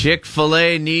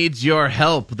Chick-fil-A needs your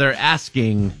help. They're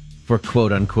asking for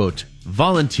quote-unquote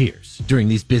volunteers during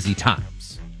these busy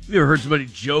times. Have you ever heard somebody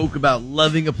joke about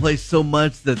loving a place so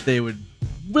much that they would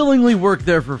willingly work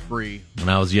there for free? When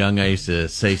I was young, I used to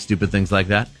say stupid things like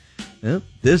that. Yep.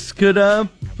 This could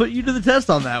put you to the test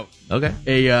on that. Okay.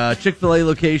 A Chick-fil-A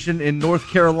location in North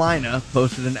Carolina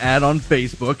posted an ad on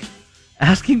Facebook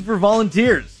asking for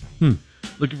volunteers.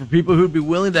 Looking for people who'd be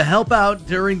willing to help out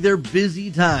during their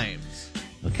busy times.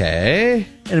 Okay.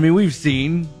 And I mean, we've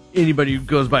seen anybody who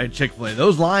goes by a Chick-fil-A,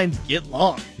 those lines get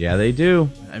long. Yeah, they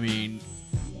do. I mean,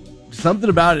 something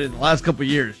about it in the last couple of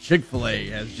years, Chick-fil-A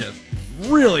has just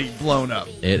really blown up.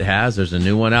 It has. There's a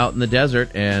new one out in the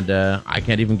desert, and I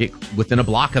can't even get within a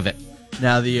block of it.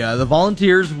 Now, the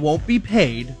volunteers won't be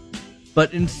paid,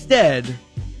 but instead,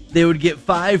 they would get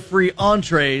 5 free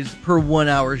entrees per 1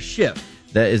 hour shift.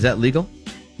 Is that legal?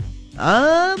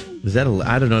 Is that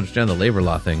I don't understand the labor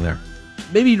law thing there.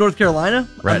 Maybe North Carolina.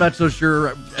 Right. I'm not so sure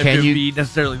if Can it would you- be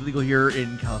necessarily legal here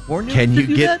in California. Can to you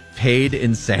do get that? paid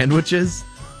in sandwiches?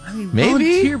 I mean,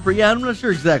 maybe? volunteer, yeah, I'm not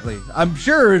sure exactly. I'm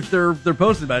sure if they're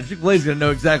posting about it, Chick-fil-A's going to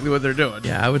know exactly what they're doing.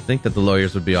 Yeah, I would think that the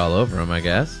lawyers would be all over them, I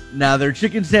guess. Now, their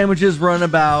chicken sandwiches run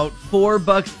about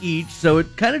 $4 each, so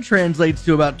it kind of translates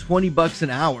to about $20 an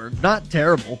hour. Not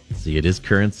terrible. See, it is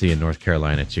currency in North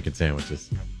Carolina, chicken sandwiches.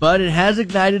 But it has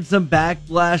ignited some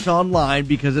backlash online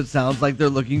because it sounds like they're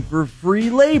looking for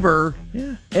free labor.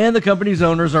 Yeah. And the company's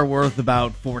owners are worth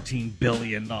about $14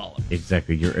 billion.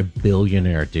 Exactly. You're a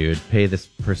billionaire, dude. Pay this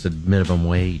person minimum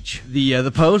wage. The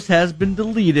post has been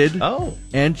deleted. Oh.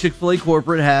 And Chick-fil-A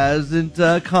corporate hasn't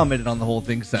commented on the whole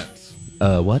thing since.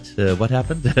 What? What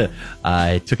happened?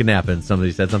 I took a nap and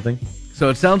somebody said something. So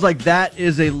it sounds like that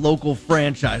is a local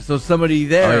franchise. So somebody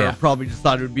there Oh, yeah. probably just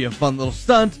thought it would be a fun little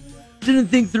stunt. Didn't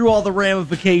think through all the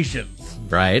ramifications.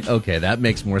 Right. Okay, that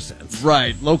makes more sense.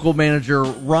 Right. Local manager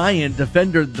Ryan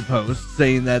defended the post,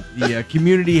 saying that the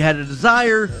community had a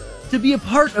desire to be a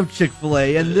part of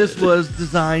Chick-fil-A, and this was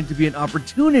designed to be an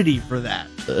opportunity for that.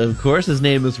 Of course, his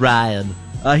name is Ryan.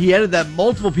 He added that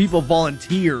multiple people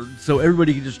volunteered, so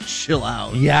everybody could just chill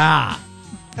out. Yeah.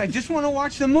 I just want to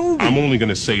watch the movie. I'm only going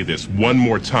to say this one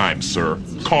more time, sir.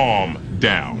 Calm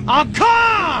down. I'll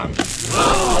come!